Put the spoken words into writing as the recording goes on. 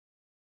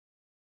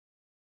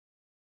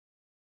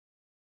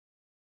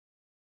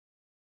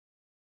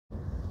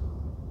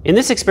In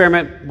this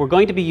experiment, we're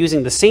going to be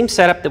using the same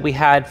setup that we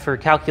had for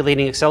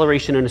calculating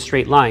acceleration in a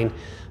straight line.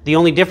 The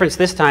only difference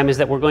this time is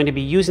that we're going to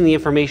be using the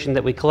information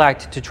that we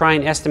collect to try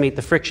and estimate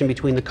the friction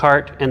between the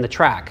cart and the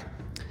track.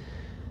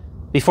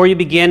 Before you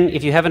begin,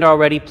 if you haven't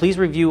already, please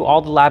review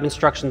all the lab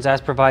instructions as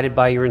provided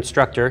by your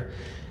instructor,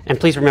 and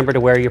please remember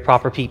to wear your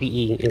proper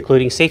PPE,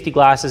 including safety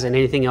glasses and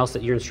anything else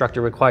that your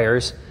instructor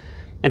requires.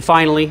 And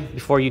finally,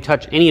 before you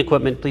touch any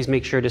equipment, please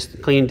make sure to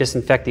clean and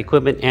disinfect the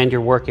equipment and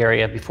your work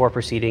area before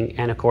proceeding,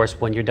 and of course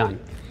when you're done.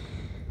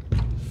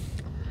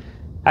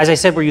 As I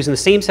said, we're using the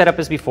same setup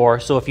as before,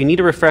 so if you need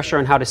a refresher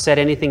on how to set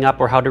anything up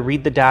or how to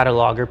read the data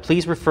logger,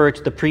 please refer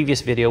to the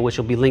previous video, which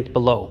will be linked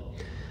below.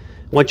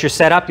 Once you're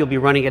set up, you'll be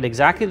running it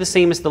exactly the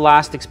same as the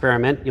last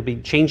experiment. You'll be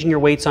changing your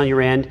weights on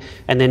your end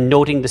and then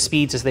noting the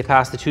speeds as they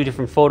pass the two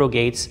different photo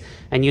gates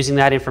and using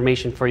that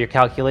information for your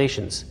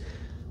calculations.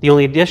 The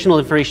only additional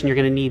information you're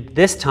going to need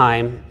this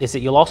time is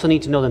that you'll also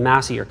need to know the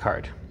mass of your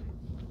cart.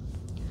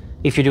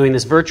 If you're doing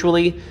this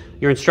virtually,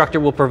 your instructor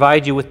will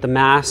provide you with the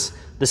mass,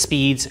 the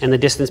speeds, and the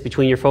distance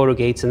between your photo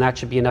gates, and that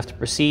should be enough to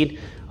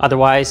proceed.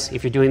 Otherwise,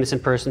 if you're doing this in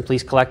person,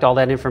 please collect all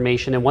that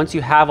information, and once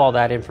you have all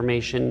that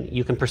information,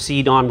 you can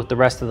proceed on with the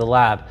rest of the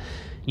lab.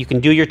 You can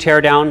do your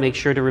teardown. Make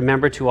sure to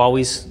remember to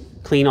always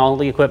clean all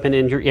the equipment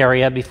in your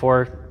area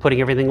before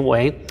putting everything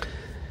away.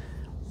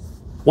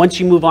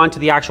 Once you move on to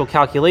the actual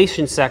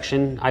calculation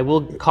section, I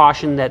will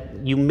caution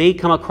that you may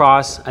come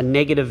across a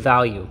negative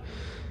value.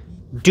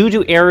 Due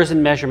to errors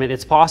in measurement,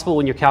 it's possible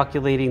when you're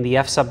calculating the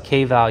F sub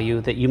k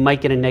value that you might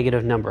get a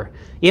negative number.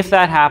 If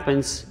that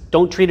happens,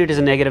 don't treat it as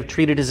a negative,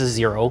 treat it as a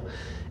zero.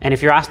 And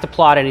if you're asked to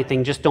plot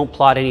anything, just don't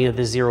plot any of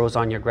the zeros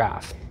on your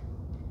graph.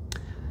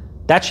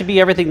 That should be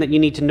everything that you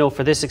need to know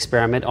for this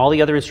experiment. All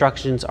the other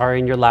instructions are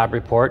in your lab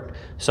report.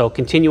 So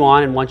continue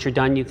on, and once you're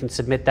done, you can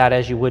submit that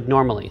as you would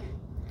normally.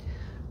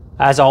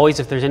 As always,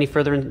 if there's any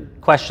further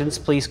questions,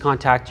 please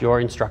contact your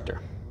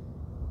instructor.